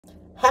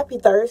Happy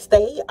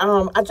Thursday.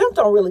 I jumped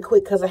on really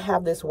quick because I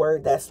have this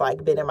word that's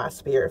like been in my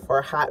spirit for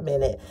a hot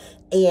minute,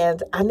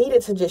 and I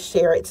needed to just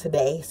share it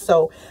today.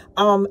 So,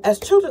 as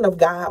children of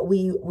God,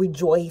 we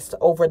rejoice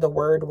over the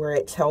word where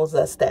it tells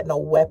us that no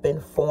weapon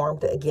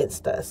formed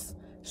against us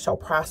shall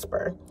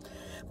prosper.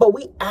 But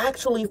we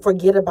actually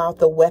forget about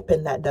the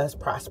weapon that does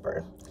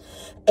prosper.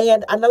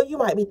 And I know you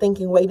might be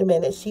thinking, wait a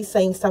minute, she's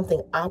saying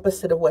something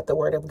opposite of what the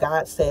word of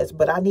God says,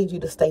 but I need you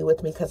to stay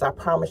with me because I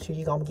promise you,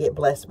 you're going to get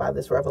blessed by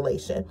this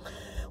revelation.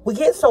 We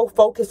get so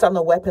focused on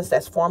the weapons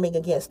that's forming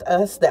against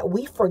us that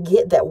we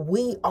forget that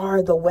we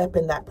are the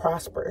weapon that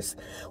prospers.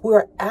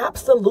 We're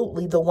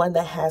absolutely the one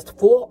that has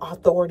full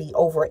authority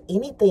over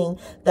anything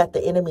that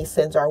the enemy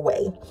sends our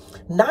way.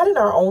 Not in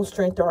our own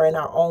strength or in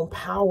our own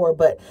power,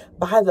 but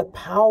by the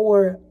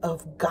power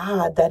of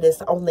God that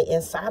is on the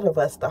inside of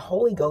us, the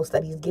Holy Ghost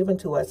that he's given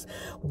to us.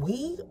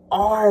 We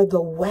are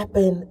the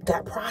weapon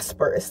that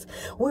prospers.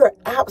 We are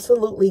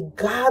absolutely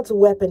God's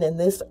weapon in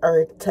this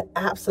earth to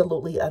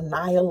absolutely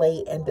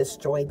annihilate and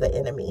destroy the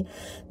enemy.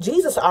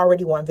 Jesus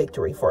already won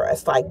victory for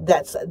us. Like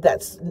that's an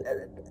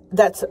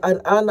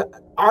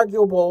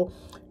unarguable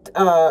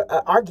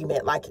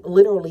argument. Like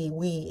literally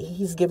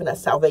he's given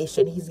us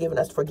salvation. He's given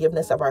us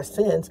forgiveness of our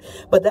sins,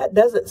 but that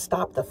doesn't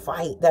stop the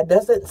fight. That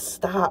doesn't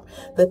stop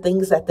the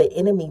things that the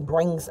enemy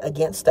brings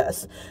against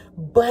us.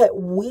 But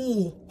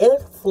we in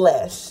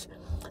flesh,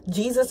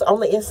 Jesus on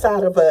the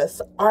inside of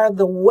us, are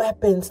the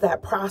weapons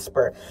that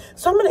prosper.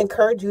 So I'm going to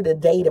encourage you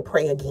today to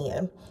pray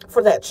again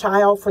for that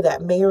child, for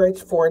that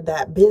marriage, for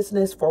that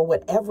business, for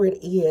whatever it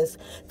is,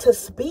 to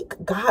speak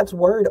God's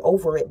word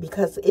over it,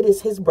 because it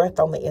is his breath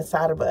on the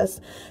inside of us.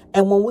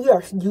 And when we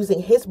are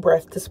using his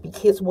breath to speak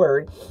his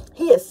word,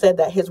 he has said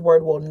that his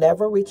word will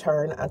never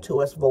return unto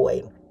us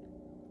void.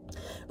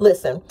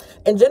 Listen,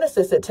 in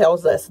Genesis, it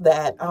tells us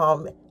that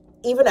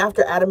even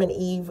after Adam and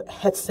Eve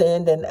had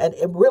sinned and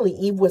really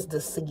Eve was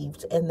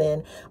deceived, and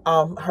then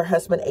her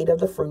husband ate of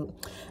the fruit.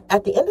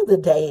 At the end of the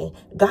day,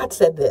 God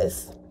said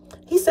this.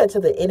 He said to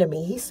the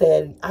enemy, he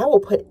said, I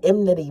will put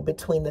enmity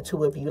between the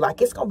two of you.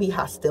 Like it's going to be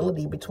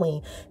hostility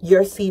between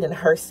your seed and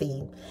her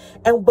seed.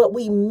 But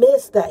we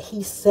miss that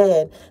he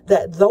said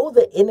that though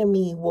the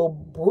enemy will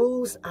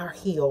bruise our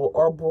heel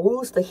or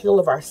bruise the heel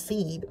of our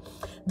seed,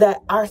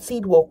 that our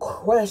seed will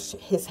crush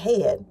his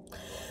head.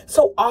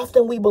 So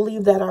often we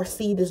believe that our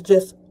seed is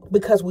just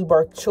because we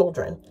birth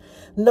children.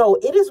 No,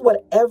 it is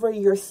whatever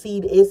your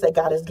seed is that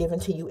God has given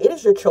to you. It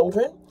is your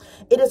children.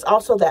 It is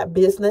also that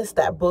business,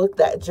 that book,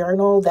 that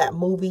journal, that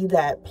movie,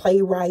 that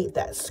playwright,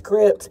 that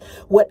script.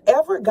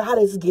 Whatever God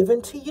has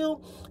given to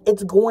you,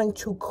 it's going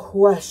to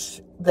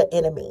crush the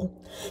enemy.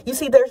 You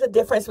see, there's a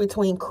difference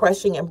between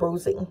crushing and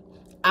bruising.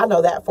 I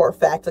know that for a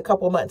fact. A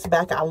couple months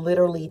back, I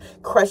literally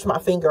crushed my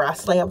finger. I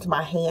slammed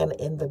my hand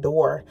in the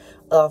door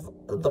of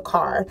the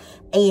car,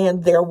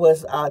 and there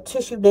was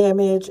tissue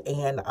damage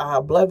and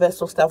blood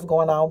vessel stuff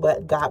going on.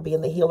 But God,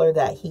 being the healer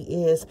that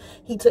he is,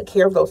 he took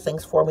care of those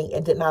things for me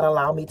and did not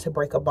allow me to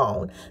break a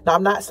bone. Now,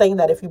 I'm not saying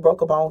that if you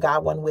broke a bone,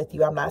 God wasn't with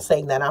you. I'm not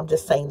saying that. I'm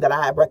just saying that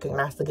I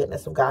recognize the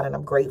goodness of God and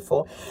I'm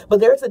grateful. But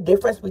there's a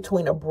difference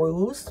between a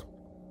bruise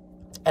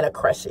and a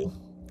crushing.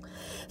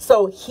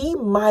 So he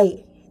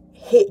might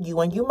hit you,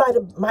 and you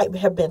might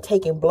have been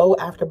taking blow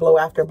after blow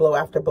after blow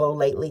after blow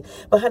lately.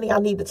 But honey, I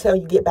need to tell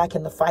you, get back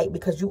in the fight,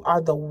 because you are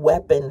the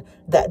weapon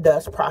that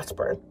does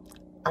prosper.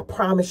 I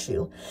promise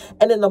you.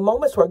 And in the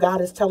moments where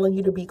God is telling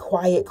you to be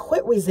quiet,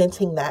 quit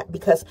resenting that,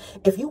 because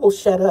if you will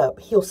shut up,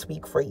 he'll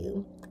speak for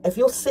you. If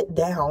you'll sit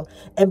down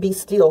and be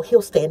still,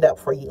 he'll stand up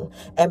for you.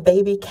 And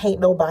baby,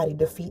 can't nobody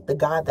defeat the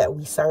God that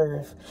we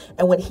serve.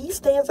 And when he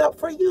stands up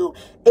for you,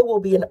 it will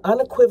be an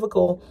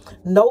unequivocal,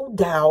 no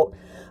doubt,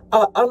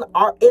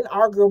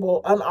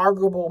 unarguable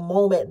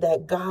moment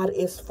that God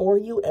is for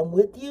you and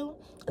with you,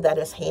 that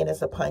his hand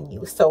is upon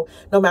you. So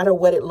no matter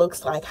what it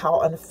looks like, how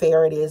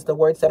unfair it is, the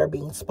words that are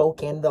being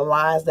spoken, the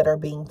lies that are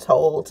being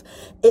told,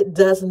 it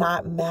does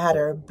not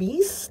matter.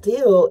 Be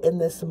still in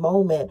this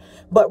moment,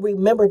 but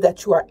remember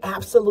that you are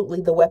absolutely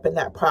the weapon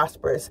that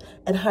prospers.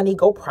 And honey,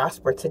 go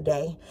prosper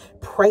today.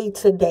 Pray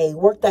today.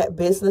 Work that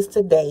business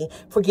today.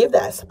 Forgive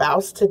that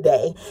spouse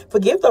today.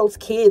 Forgive those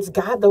kids.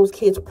 God, those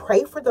kids.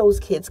 Pray for those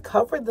kids.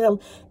 Cover them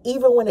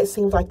even when it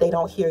seems like they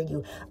don't hear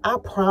you. I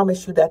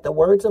promise you that the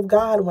words of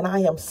God, when I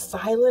am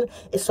silent,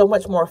 is so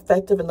much more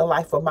effective in the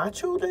life of my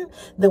children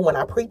than when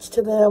I preach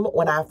to them,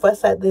 when I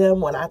fuss at them,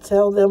 when I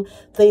tell them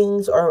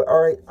things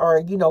or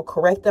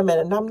correct them.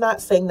 And I'm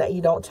not saying that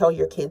you don't tell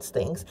your kids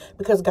things,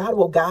 because God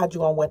will guide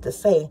you on what to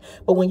say.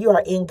 But when you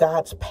are in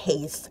God's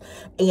pace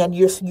and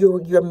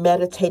you're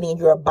meditating and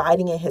you're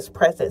abiding in his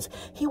presence,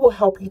 he will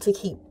help you to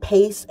keep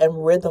pace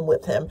and rhythm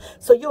with him.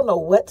 So you'll know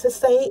what to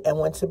say and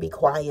when to be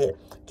quiet.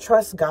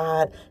 Trust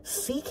God,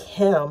 seek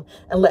him,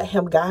 and let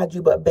him guide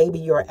you. But baby,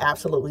 you're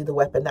absolutely the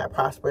weapon that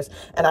prospers.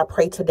 And I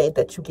pray today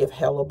that you give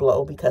hell a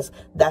blow, because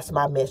that's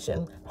my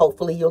mission.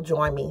 Hopefully you'll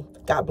join me.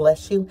 God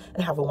bless you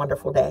and have a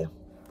wonderful day.